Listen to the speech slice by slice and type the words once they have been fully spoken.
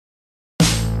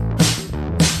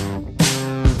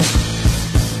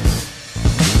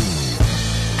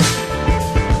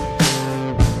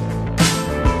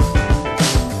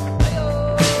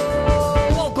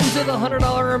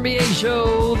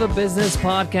the business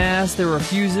podcast that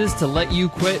refuses to let you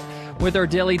quit with our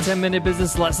daily 10-minute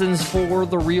business lessons for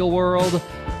the real world.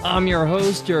 I'm your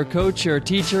host, your coach, your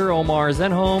teacher, Omar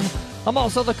Zenhom. I'm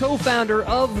also the co-founder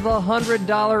of the $100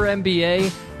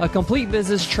 MBA, a complete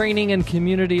business training and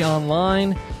community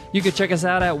online. You can check us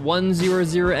out at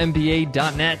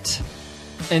 100mba.net.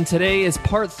 And today is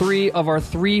part 3 of our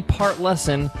 3-part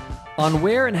lesson on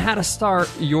where and how to start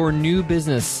your new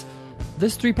business.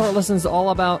 This 3-part lesson is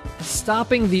all about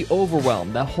stopping the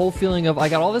overwhelm, that whole feeling of, I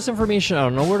got all this information, I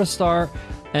don't know where to start,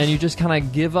 and you just kind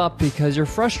of give up because you're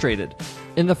frustrated.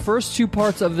 In the first 2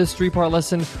 parts of this 3-part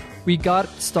lesson, we got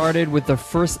started with the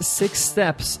first 6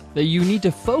 steps that you need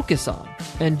to focus on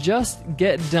and just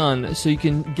get done so you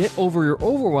can get over your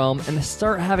overwhelm and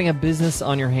start having a business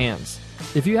on your hands.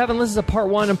 If you haven't listened to part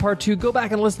 1 and part 2, go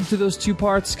back and listen to those 2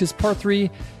 parts because part 3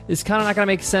 is kind of not going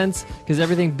to make sense because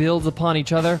everything builds upon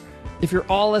each other. If you're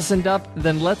all listened up,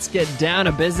 then let's get down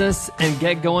to business and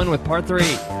get going with part 3.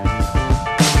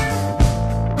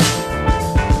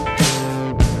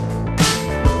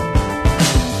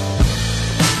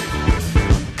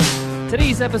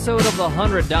 Today's episode of the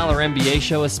 $100 MBA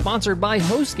show is sponsored by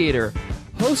HostGator.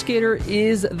 HostGator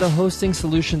is the hosting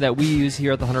solution that we use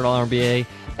here at the $100 MBA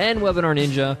and Webinar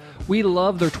Ninja. We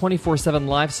love their 24/7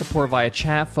 live support via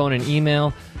chat, phone, and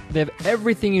email. They have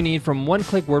everything you need from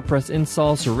one-click WordPress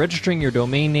installs to registering your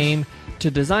domain name to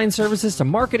design services to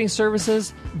marketing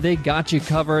services. They got you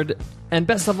covered. And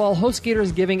best of all, HostGator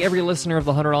is giving every listener of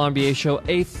the $100 MBA show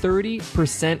a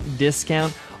 30%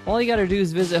 discount. All you got to do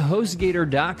is visit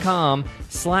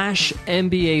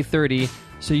HostGator.com/MBA30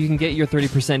 so you can get your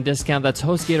 30% discount. That's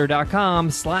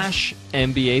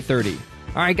HostGator.com/MBA30.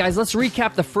 All right, guys, let's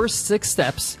recap the first 6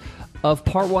 steps of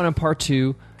part 1 and part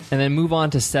 2, and then move on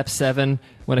to step 7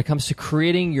 when it comes to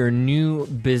creating your new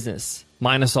business,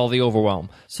 minus all the overwhelm.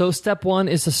 So step 1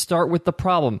 is to start with the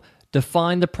problem.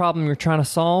 Define the problem you're trying to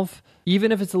solve.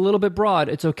 Even if it's a little bit broad,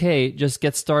 it's okay. Just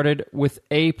get started with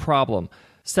a problem.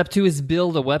 Step 2 is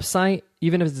build a website.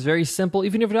 Even if it's very simple,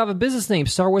 even if you don't have a business name,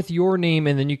 start with your name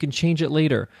and then you can change it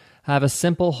later. Have a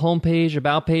simple homepage,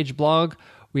 about page, blog.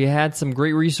 We had some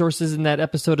great resources in that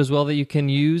episode as well that you can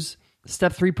use.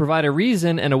 Step 3, provide a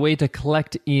reason and a way to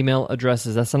collect email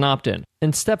addresses. That's an opt-in.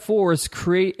 And step 4 is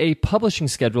create a publishing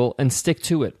schedule and stick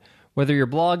to it. Whether you're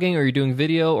blogging or you're doing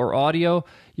video or audio,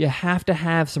 you have to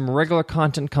have some regular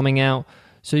content coming out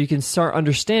so you can start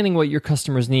understanding what your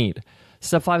customers need.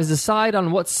 Step 5 is decide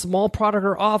on what small product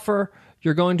or offer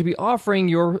you're going to be offering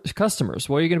your customers.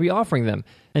 What are you going to be offering them?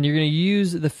 And you're going to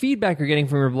use the feedback you're getting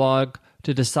from your blog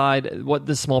to decide what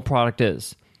this small product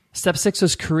is. Step 6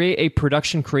 is create a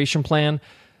production creation plan,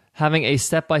 having a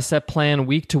step-by-step plan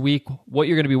week to week, what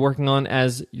you're going to be working on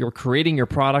as you're creating your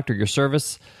product or your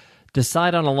service.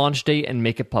 Decide on a launch date and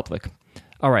make it public.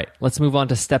 All right, let's move on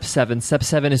to step 7. Step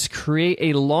 7 is create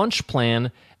a launch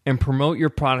plan and promote your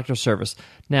product or service.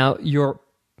 Now, your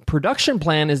production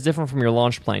plan is different from your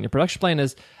launch plan. Your production plan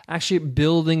is actually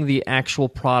building the actual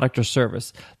product or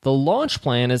service. The launch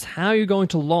plan is how you're going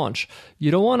to launch.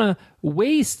 You don't want to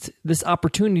waste this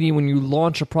opportunity when you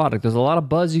launch a product. There's a lot of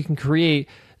buzz you can create,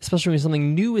 especially when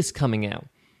something new is coming out.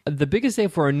 The biggest day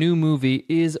for a new movie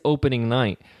is opening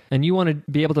night, and you want to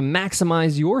be able to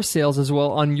maximize your sales as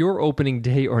well on your opening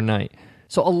day or night.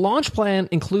 So a launch plan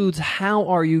includes how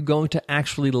are you going to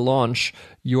actually launch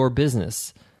your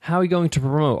business? How are you going to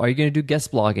promote? Are you going to do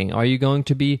guest blogging? Are you going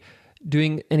to be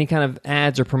doing any kind of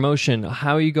ads or promotion?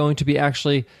 How are you going to be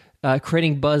actually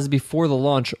creating buzz before the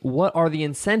launch? What are the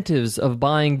incentives of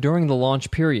buying during the launch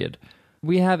period?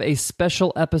 We have a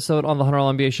special episode on the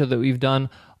 $100 MBA show that we've done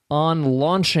on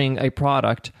launching a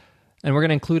product, and we're going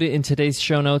to include it in today's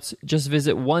show notes. Just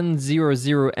visit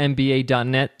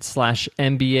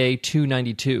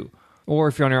 100mba.net/MBA292. Or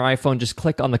if you're on your iPhone, just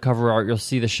click on the cover art. You'll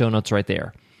see the show notes right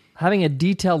there. Having a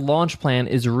detailed launch plan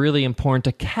is really important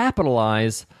to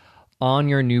capitalize on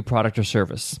your new product or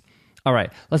service. All right,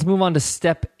 let's move on to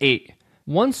step 8.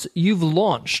 Once you've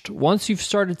launched, once you've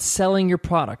started selling your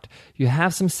product, you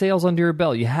have some sales under your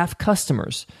belt, you have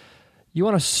customers, you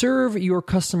want to serve your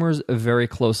customers very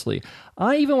closely.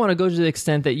 I even want to go to the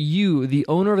extent that you, the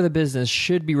owner of the business,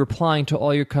 should be replying to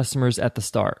all your customers at the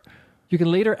start. You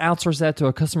can later outsource that to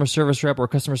a customer service rep or a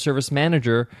customer service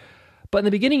manager. But in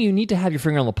the beginning, you need to have your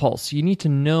finger on the pulse. You need to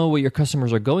know what your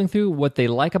customers are going through, what they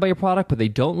like about your product, what they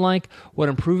don't like, what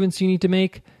improvements you need to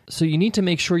make. So you need to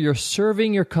make sure you're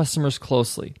serving your customers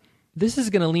closely. This is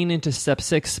going to lean into step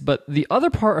 6, but the other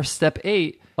part of step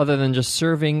 8, other than just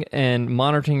serving and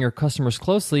monitoring your customers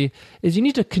closely, is you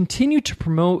need to continue to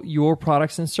promote your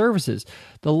products and services.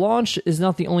 The launch is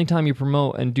not the only time you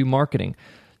promote and do marketing.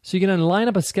 So you're going to line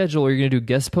up a schedule where you're going to do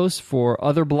guest posts for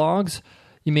other blogs.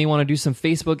 You may want to do some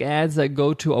Facebook ads that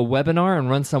go to a webinar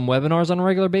and run some webinars on a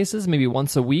regular basis, maybe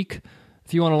once a week.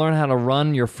 If you want to learn how to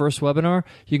run your first webinar,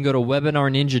 you can go to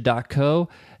webinarninja.co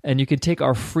and you can take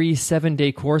our free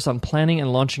 7-day course on planning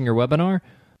and launching your webinar.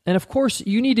 And of course,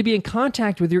 you need to be in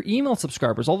contact with your email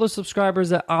subscribers, all those subscribers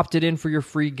that opted in for your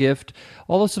free gift,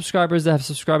 all those subscribers that have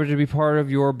subscribed to be part of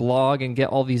your blog and get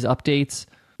all these updates.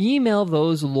 Email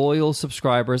those loyal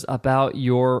subscribers about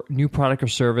your new product or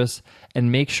service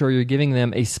and make sure you're giving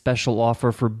them a special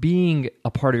offer for being a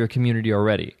part of your community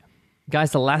already.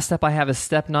 Guys, the last step I have is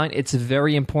step 9. It's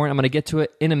very important. I'm going to get to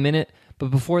it in a minute. But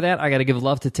before that, I got to give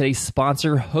love to today's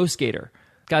sponsor, HostGator.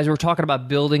 Guys, we're talking about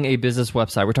building a business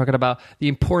website. We're talking about the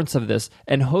importance of this.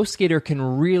 And HostGator can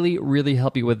really, really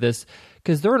help you with this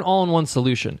because they're an all-in-one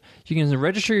solution. You can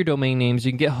register your domain names.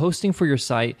 You can get hosting for your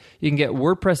site. You can get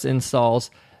WordPress installs.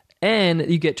 And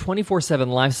you get 24/7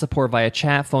 live support via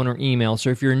chat, phone, or email.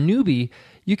 So if you're a newbie,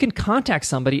 you can contact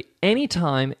somebody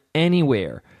anytime,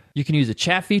 anywhere. You can use a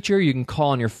chat feature, you can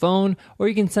call on your phone, or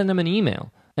you can send them an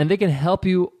email. And they can help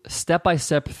you step by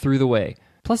step through the way.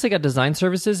 Plus, they got design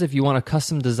services if you want a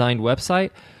custom designed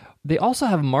website. They also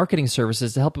have marketing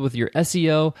services to help you with your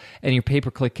SEO and your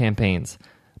pay-per-click campaigns.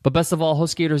 But best of all,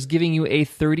 HostGator is giving you a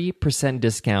 30%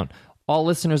 discount. All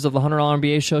listeners of the $100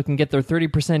 MBA show can get their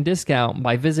 30% discount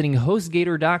by visiting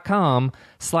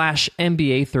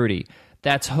HostGator.com/MBA30.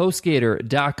 That's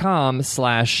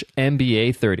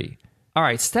HostGator.com/MBA30. All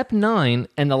right, step 9,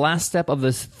 and the last step of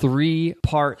this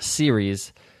 3-part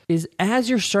series is as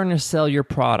you're starting to sell your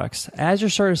products, as you're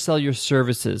starting to sell your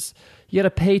services, you got to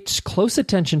pay close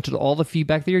attention to all the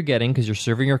feedback that you're getting because you're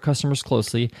serving your customers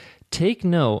closely. Take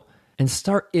note and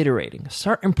start iterating.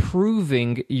 Start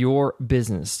improving your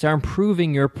business. Start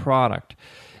improving your product.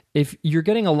 If you're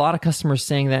getting a lot of customers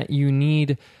saying that you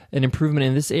need an improvement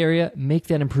in this area, make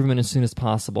that improvement as soon as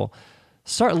possible.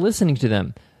 Start listening to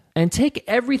them. And take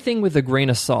everything with a grain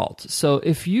of salt. So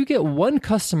if you get one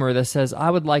customer that says, I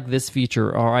would like this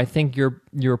feature, or I think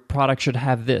your product should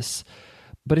have this.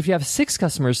 But if you have 6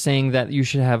 customers saying that you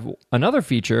should have another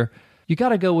feature, you got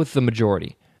to go with the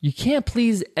majority. You can't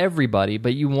please everybody,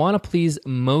 but you want to please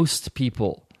most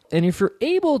people. And if you're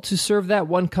able to serve that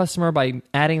one customer by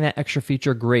adding that extra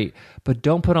feature, great. But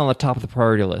don't put it on the top of the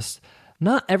priority list.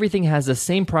 Not everything has the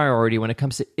same priority when it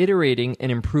comes to iterating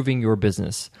and improving your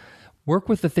business. Work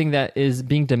with the thing that is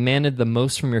being demanded the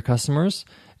most from your customers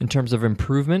in terms of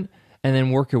improvement, and then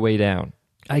work your way down.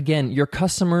 Again, your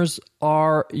customers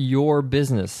are your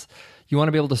business. You want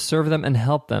to be able to serve them and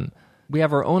help them. We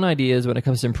have our own ideas when it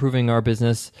comes to improving our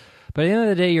business, but at the end of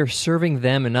the day, you're serving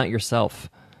them and not yourself.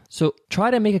 So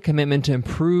try to make a commitment to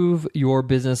improve your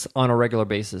business on a regular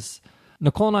basis.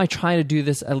 Nicole and I try to do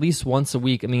this at least once a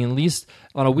week. I mean, at least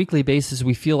on a weekly basis,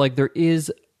 we feel like there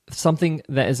is something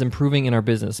that is improving in our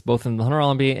business, both in the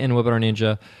 $100 MBA and Webinar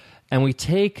Ninja, and we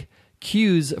take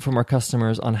cues from our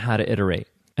customers on how to iterate.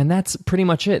 And that's pretty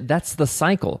much it. That's the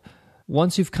cycle.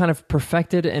 Once you've kind of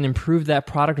perfected and improved that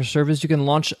product or service, you can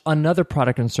launch another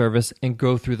product and service and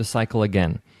go through the cycle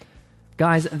again.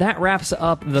 Guys, that wraps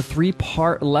up the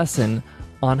 3-part lesson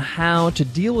on how to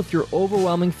deal with your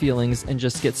overwhelming feelings and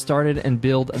just get started and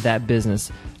build that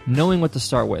business, knowing what to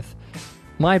start with.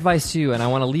 My advice to you, and I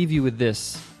want to leave you with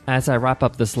this as I wrap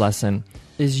up this lesson,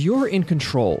 is you're in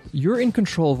control. You're in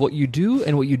control of what you do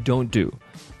and what you don't do.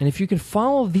 And if you can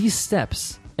follow these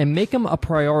steps and make them a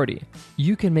priority,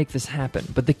 you can make this happen.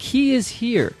 But the key is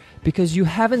here, because you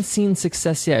haven't seen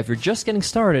success yet. If you're just getting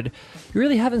started, you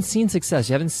really haven't seen success.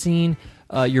 You haven't seen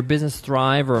your business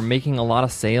thrive or making a lot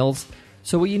of sales.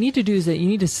 So what you need to do is that you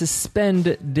need to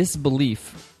suspend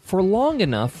disbelief for long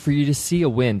enough for you to see a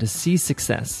win, to see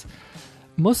success.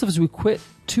 Most of us, we quit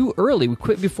too early. We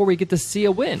quit before we get to see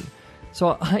a win.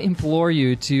 So I implore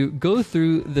you to go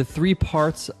through the 3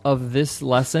 parts of this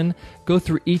lesson, go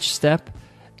through each step,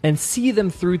 and see them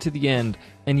through to the end,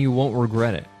 and you won't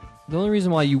regret it. The only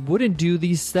reason why you wouldn't do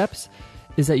these steps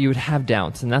is that you would have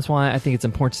doubts, and that's why I think it's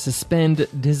important to suspend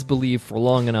disbelief for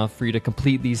long enough for you to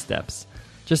complete these steps.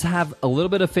 Just have a little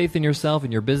bit of faith in yourself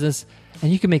and your business,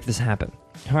 and you can make this happen.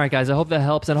 All right, guys, I hope that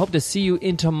helps, and I hope to see you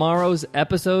in tomorrow's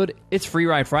episode. It's Free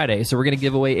Ride Friday, so we're going to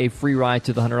give away a free ride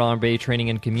to the $100 MBA Training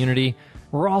and Community.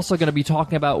 We're also going to be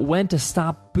talking about when to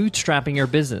stop bootstrapping your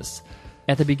business.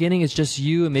 At the beginning, it's just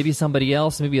you and maybe somebody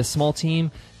else, maybe a small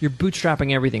team. You're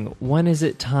bootstrapping everything. When is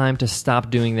it time to stop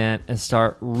doing that and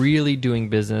start really doing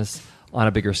business on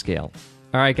a bigger scale?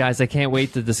 All right, guys, I can't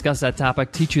wait to discuss that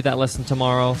topic, teach you that lesson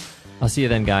tomorrow. I'll see you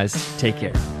then, guys. Take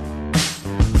care.